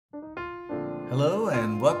Hello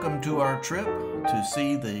and welcome to our trip to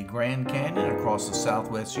see the Grand Canyon across the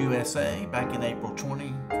southwest USA back in April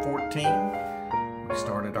 2014. We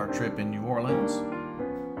started our trip in New Orleans.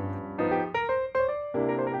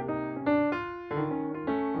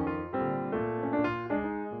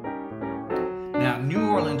 Now, New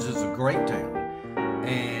Orleans is a great town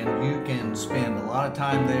and you can spend a lot of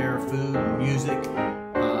time there, food and music.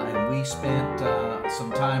 And we spent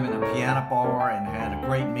some time in a piano bar and had a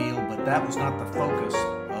great meal, but that was not the focus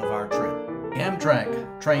of our trip.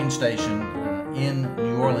 Amtrak train station in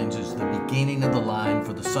New Orleans is the beginning of the line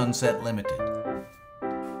for the Sunset Limited.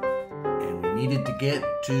 And we needed to get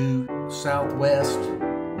to southwest,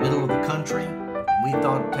 middle of the country, and we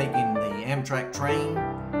thought taking the Amtrak train,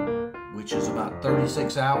 which is about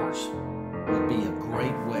 36 hours, would be a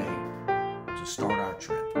great way to start our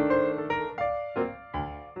trip.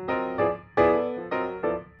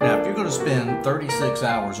 Now, if you're going to spend 36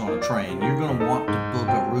 hours on a train, you're going to want to book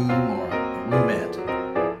a room or a roomette.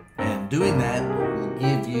 And doing that will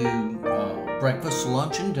give you breakfast,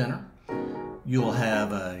 lunch, and dinner. You'll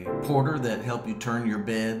have a porter that help you turn your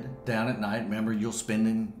bed down at night. Remember, you'll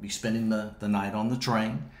be spending the night on the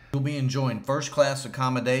train. You'll be enjoying first-class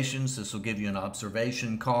accommodations. This will give you an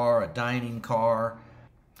observation car, a dining car.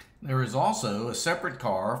 There is also a separate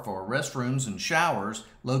car for restrooms and showers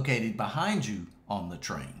located behind you on the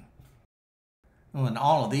train. Well, and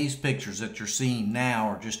all of these pictures that you're seeing now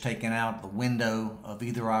are just taken out the window of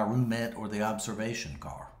either our roomette or the observation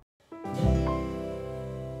car.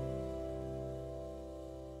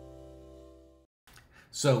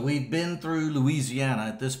 So we've been through Louisiana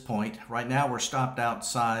at this point. Right now we're stopped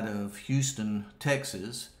outside of Houston,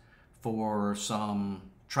 Texas for some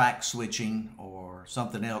track switching or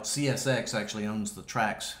something else. CSX actually owns the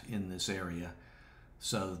tracks in this area,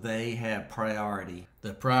 so they have priority.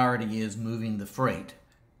 The priority is moving the freight,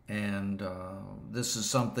 and this is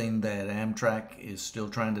something that Amtrak is still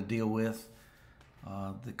trying to deal with,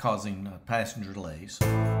 causing passenger delays.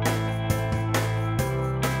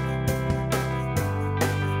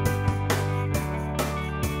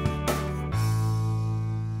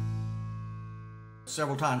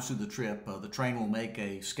 Several times through the trip, the train will make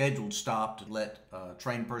a scheduled stop to let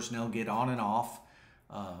train personnel get on and off,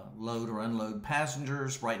 load or unload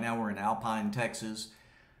passengers. Right now we're in Alpine, Texas.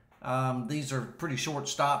 These are pretty short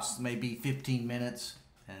stops, maybe 15 minutes,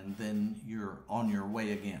 and then you're on your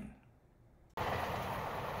way again.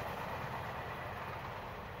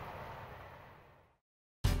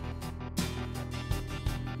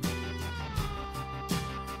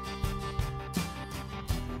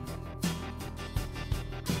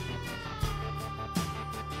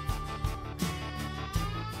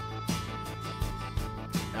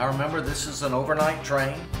 Now remember, this is an overnight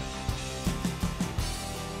train.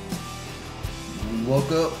 When we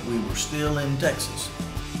woke up, we were still in Texas.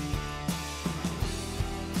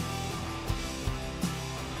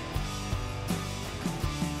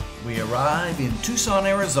 We arrive in Tucson,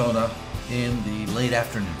 Arizona in the late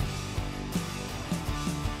afternoon.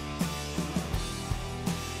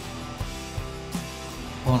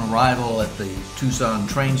 Upon arrival at the Tucson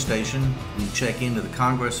train station, we check into the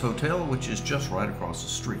Congress Hotel, which is just right across the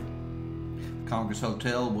street. The Congress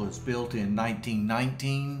Hotel was built in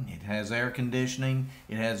 1919. It has air conditioning.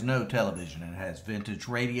 It has no television. It has vintage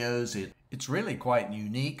radios. It's really quite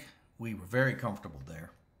unique. We were very comfortable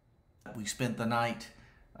there. We spent the night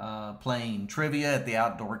playing trivia at the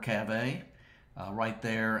outdoor cafe right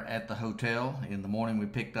there at the hotel. In the morning, we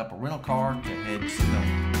picked up a rental car to head to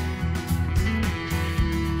Sedona.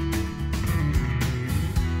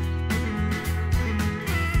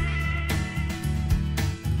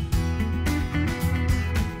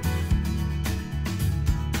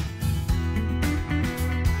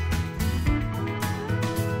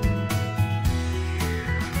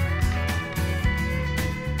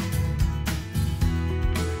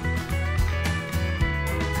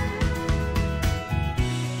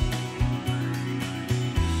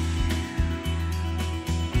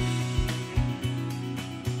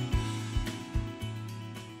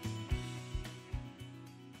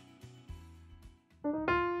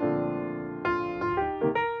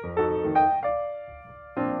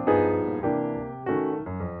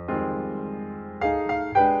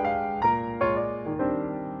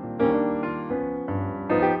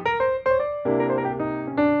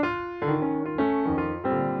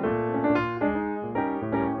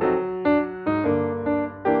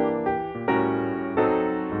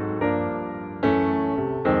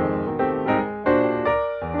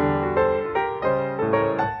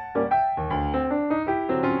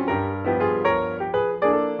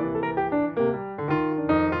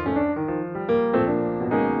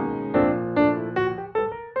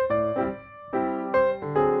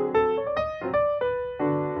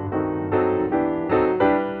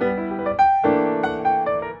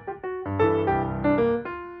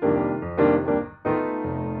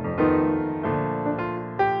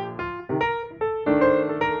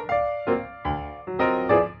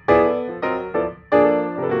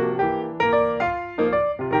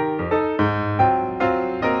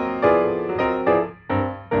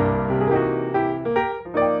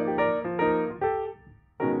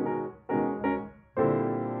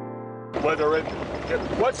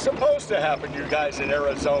 What's supposed to happen, you guys in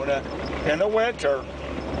Arizona, in the winter,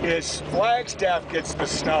 is Flagstaff gets the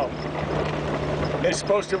snow. We're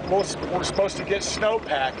supposed to get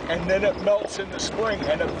snowpack, and then it melts in the spring,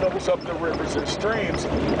 and it fills up the rivers and streams,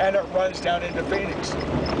 and it runs down into Phoenix,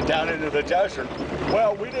 down into the desert.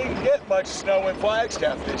 Well, we didn't get much snow in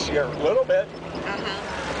Flagstaff this year, a little bit.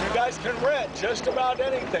 You guys can rent just about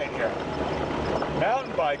anything here.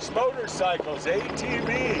 Mountain bikes, motorcycles,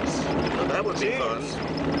 ATVs. Well, that would be fun.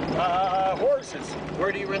 Horses.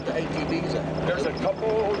 Where do you rent the ATVs at? There's a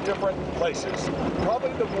couple different places.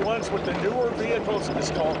 Probably the ones with the newer vehicles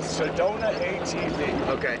is called Sedona ATV.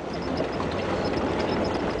 Okay.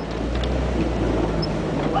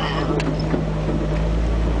 Wow.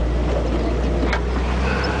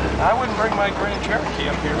 I wouldn't bring my Grand Cherokee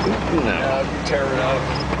up here. No. You tear it up.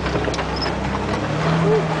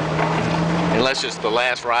 Unless it's the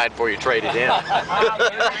last ride before you trade it in.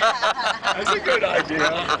 That's a good idea.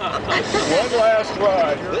 One last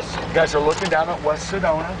ride. You guys are looking down at West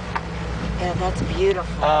Sedona. Yeah, that's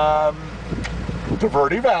beautiful. The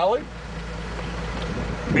Verde Valley.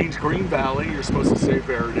 Means Green Valley. You're supposed to say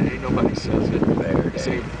Verde. Nobody says it. Verde.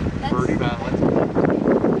 Say Verde Valley.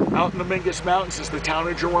 Out in the Mingus Mountains is the town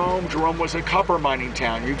of Jerome. Jerome was a copper mining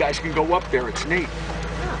town. You guys can go up there. It's neat.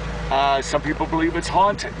 Some people believe it's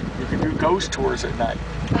haunted. You can do ghost tours at night.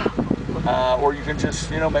 Or you can just,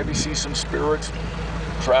 maybe see some spirits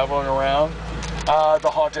traveling around. The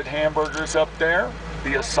Haunted Hamburgers up there.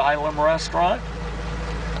 The Asylum Restaurant.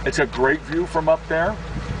 It's a great view from up there.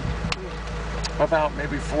 About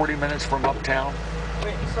maybe 40 minutes from uptown.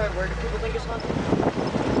 Wait, sorry, where do people think it's haunted?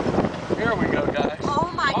 Here we go, guys. Oh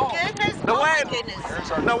my goodness. No, oh wait. my goodness.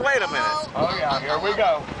 No, wait a minute. Oh yeah, here we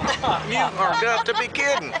go. You are got to be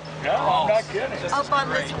kidding. No, I'm not kidding. Up on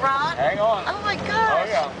this rock? Hang on. Oh my Oh gosh.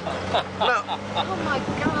 yeah. No. Oh my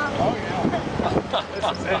god. Oh yeah. This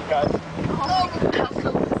is it, guys. Oh, how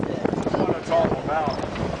cool is this? This is what it's all about.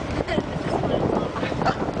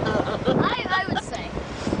 I would say.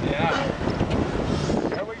 Yeah.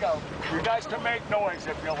 Here we go. You guys can make noise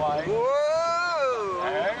if you like. Whoa.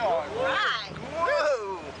 Hang on. Right.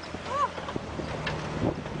 Whoa.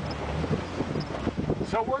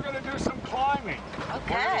 So we're going to do some climbing.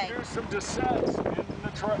 Okay. We're going to do some descents in the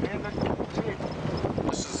Jeep.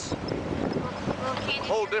 This is a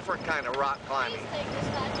whole different kind of rock climbing.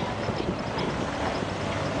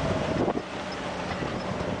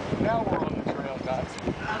 Now we're on the trail, guys.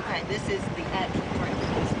 Okay, this is the actual trail.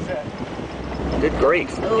 This is it. Good grief.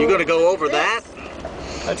 You going to go over that?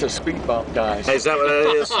 That's a speed bump, guys. Is that what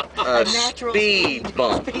it is? A natural speed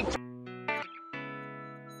bump.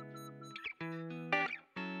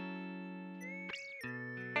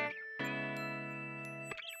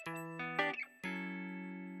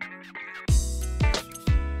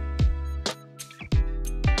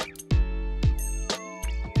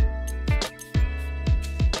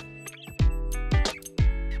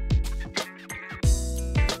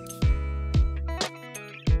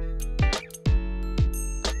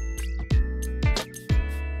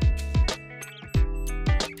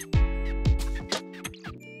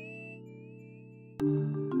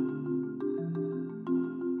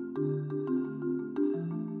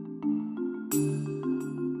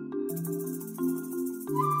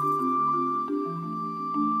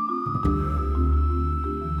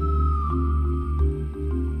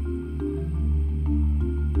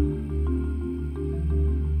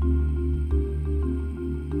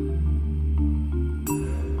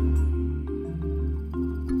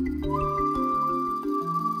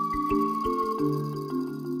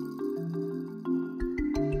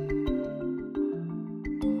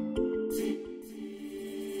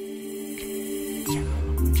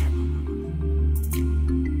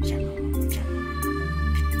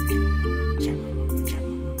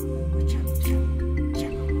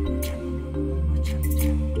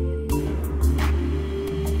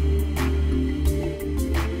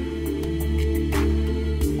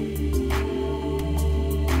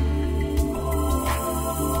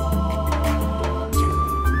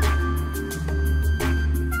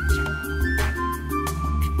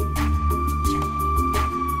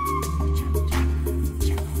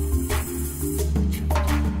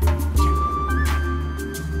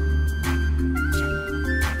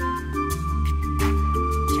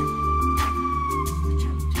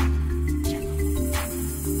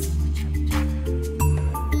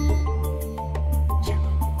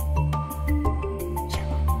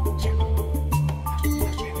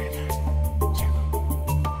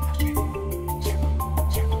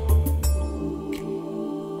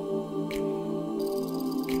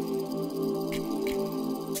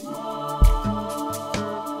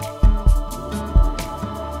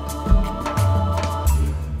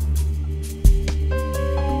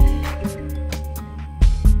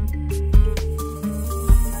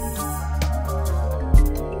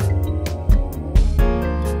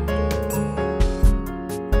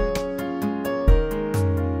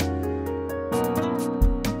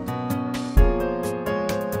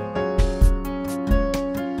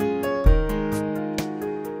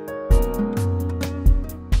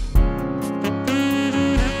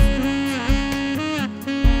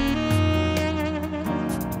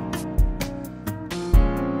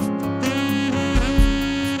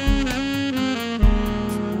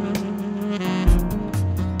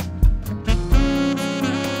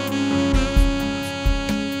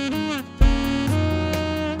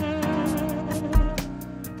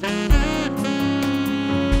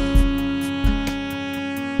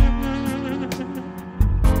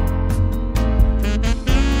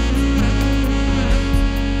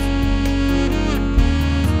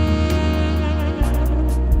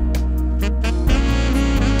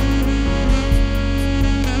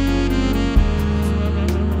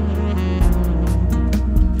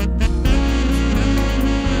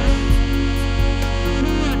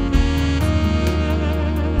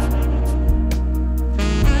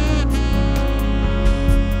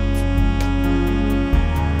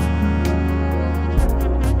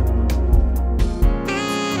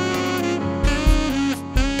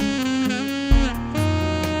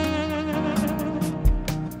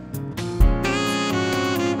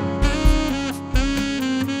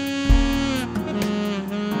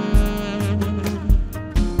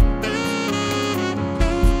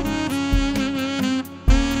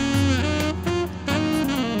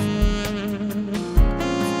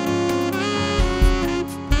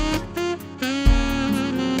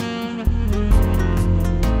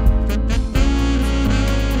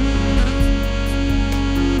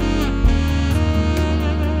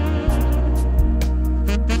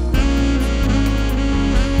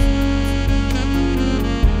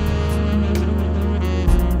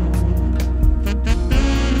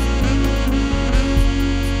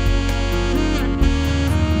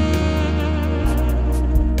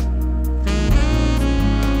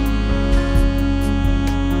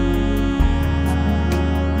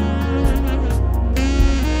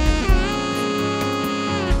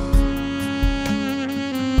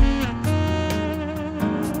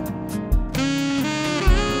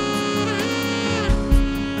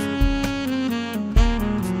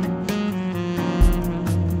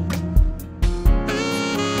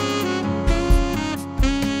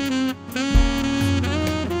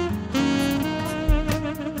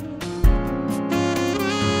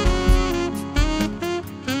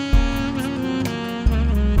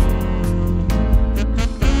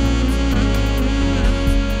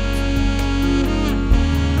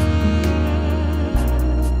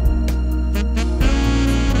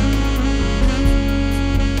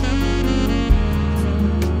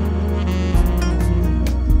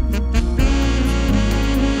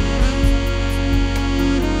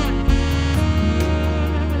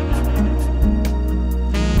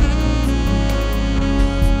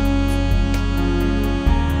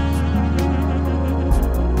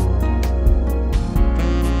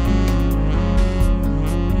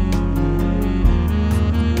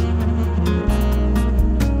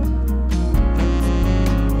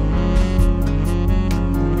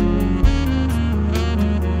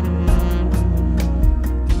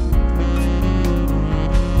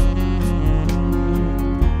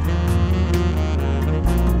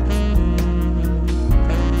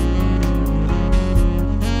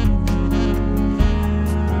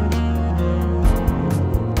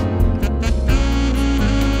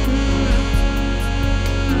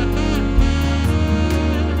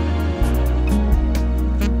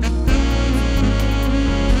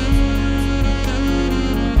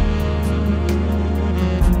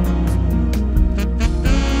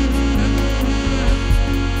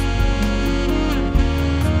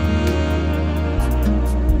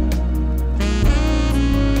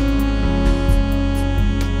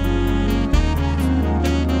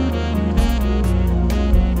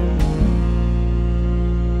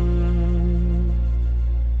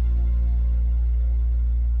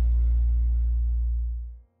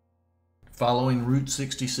 following Route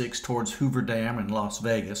 66 towards Hoover Dam in Las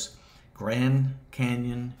Vegas, Grand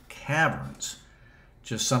Canyon Caverns.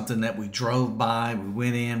 Just something that we drove by, we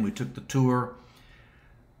went in, we took the tour.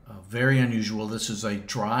 Very unusual. This is a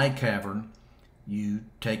dry cavern. You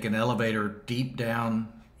take an elevator deep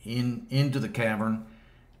down into the cavern,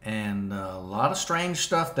 and a lot of strange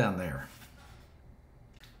stuff down there.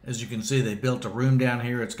 As you can see, they built a room down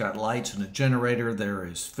here. It's got lights and a generator. There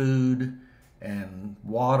is food and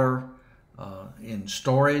water in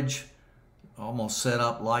storage, almost set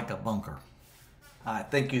up like a bunker. I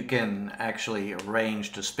think you can actually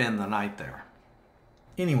arrange to spend the night there.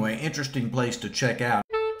 Anyway, interesting place to check out.